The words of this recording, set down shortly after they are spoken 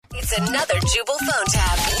It's another Jubal phone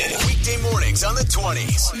tab. Weekday mornings on the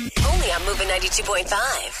 20s. Only on Moving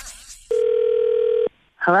 92.5.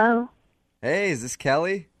 Hello? Hey, is this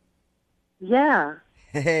Kelly? Yeah.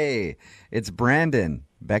 Hey, it's Brandon.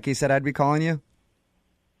 Becky said I'd be calling you.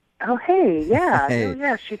 Oh, hey, yeah. Hey. Oh,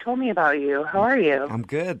 yeah, she told me about you. How are you? I'm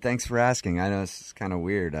good. Thanks for asking. I know this is kind of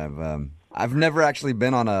weird. I've never actually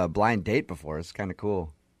been on a blind date before. It's kind of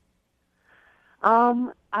cool.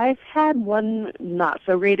 I've had one not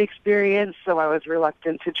so great experience, so I was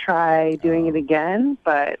reluctant to try doing it again,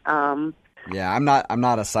 but Yeah, I'm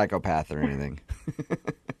not a psychopath or anything.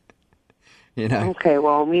 You know? okay,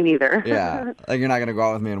 well, me neither. Yeah. Like you're not going to go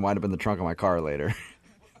out with me and wind up in the trunk of my car later.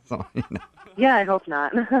 So, you know. Yeah, I hope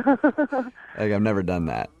not. Like I've never done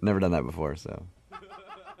that. Never done that before, so.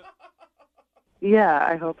 Yeah,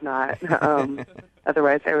 I hope not.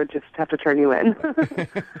 Otherwise, I would just have to turn you in.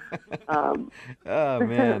 Oh,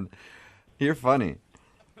 man. You're funny.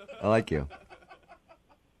 I like you.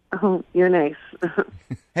 Oh, you're nice.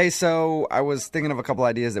 Hey, so I was thinking of a couple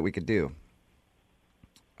ideas that we could do.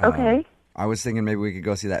 Okay. I was thinking maybe we could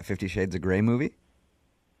go see that 50 Shades of Grey movie.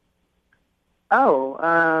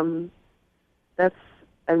 Oh, that's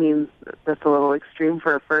a little extreme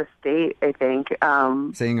for a first date, I think.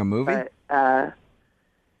 Seeing a movie? But,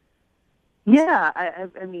 yeah,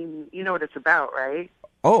 I mean, you know what it's about, right?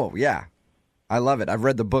 Oh, yeah. I love it. I've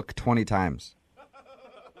read the book 20 times.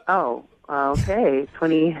 Oh, okay.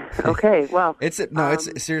 20. Okay, well. It's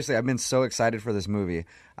seriously, I've been so excited for this movie.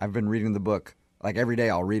 I've been reading the book. Like every day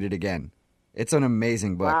I'll read it again. It's an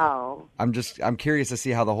amazing book. Wow. I'm curious to see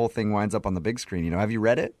how the whole thing winds up on the big screen. You know, have you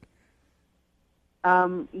read it?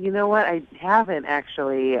 You know what? I haven't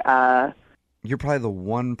actually. You're probably the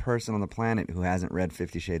one person on the planet who hasn't read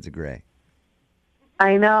 50 Shades of Grey.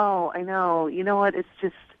 I know. You know what?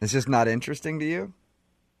 It's just not interesting to you?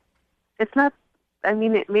 It's not. I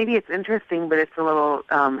mean, maybe it's interesting, but it's a little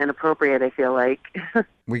inappropriate, I feel like.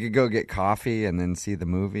 We could go get coffee and then see the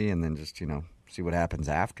movie and then just, see what happens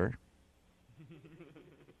after.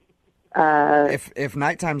 If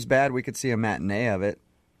nighttime's bad, we could see a matinee of it.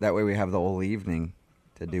 That way we have the whole evening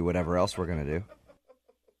to do whatever else we're going to do.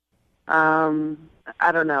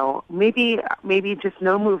 I don't know. Maybe just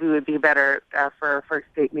no movie would be better for a first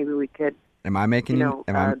date. Maybe we could. Am I making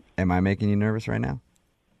you nervous right now?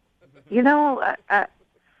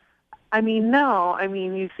 I mean, no. I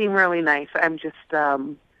mean, you seem really nice. I'm just.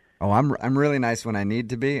 Oh, I'm really nice when I need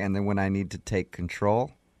to be, and then when I need to take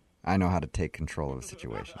control, I know how to take control of a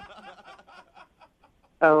situation.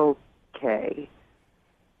 Okay.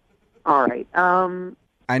 All right.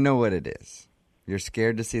 I know what it is. You're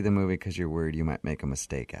scared to see the movie because you're worried you might make a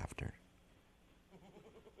mistake after.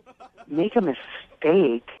 Make a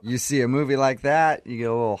mistake? You see a movie like that, you get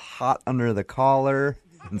a little hot under the collar,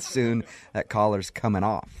 and soon that collar's coming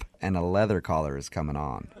off, and a leather collar is coming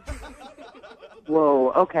on.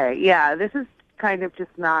 Whoa, okay. Yeah, this is kind of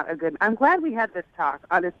just not a good... I'm glad we had this talk,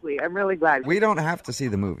 honestly. I'm really glad. We don't have to see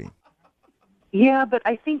the movie. Yeah, but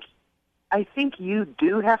I think you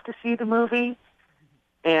do have to see the movie.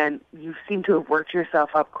 And you seem to have worked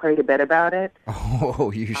yourself up quite a bit about it.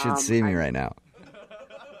 Oh, you should see me right now.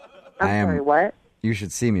 I'm sorry, what? You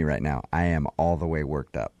should see me right now. I am all the way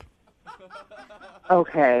worked up.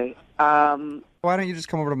 Okay. Why don't you just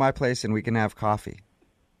come over to my place and we can have coffee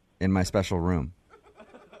in my special room?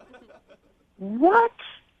 What?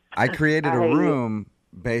 I created a room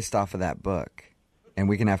based off of that book, and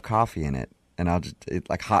we can have coffee in it, and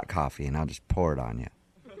like hot coffee, and I'll just pour it on you.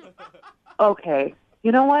 Okay.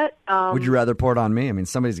 You know what? Would you rather pour it on me? I mean,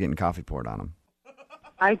 somebody's getting coffee poured on them.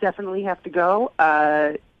 I definitely have to go.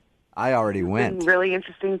 I already went. Really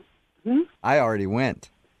interesting. I already went.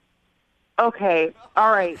 Okay.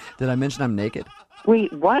 All right. Did I mention I'm naked?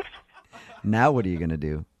 Wait, what? Now what are you going to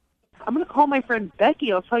do? I'm going to call my friend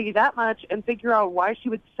Becky, I'll tell you that much, and figure out why she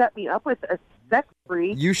would set me up with a sex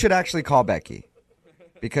freak. You should actually call Becky.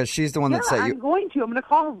 Because she's the one that set you... I'm going to. I'm going to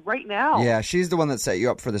call her right now. Yeah, she's the one that set you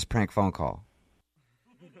up for this prank phone call.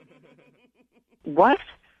 What?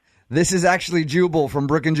 This is actually Jubal from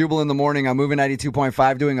Brook and Jubal in the Morning. I'm Moving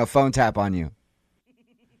 92.5 doing a phone tap on you.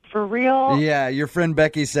 For real? Yeah, your friend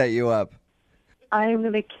Becky set you up. I'm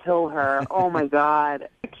going to kill her. Oh, my God.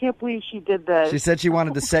 I can't believe she did this. She said she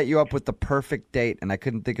wanted to set you up with the perfect date, and I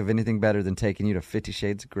couldn't think of anything better than taking you to 50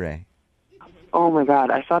 Shades of Grey. Oh, my God.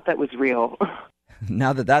 I thought that was real.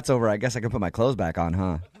 Now that that's over, I guess I can put my clothes back on,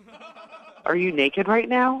 huh? Are you naked right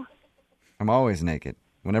now? I'm always naked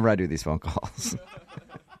whenever I do these phone calls.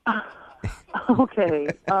 Okay.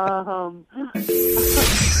 Wake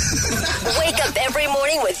up every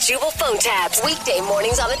morning with Jubal phone tabs. Weekday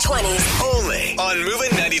mornings on the 20s. Only on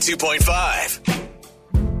Moving 92.5.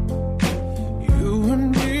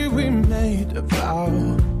 about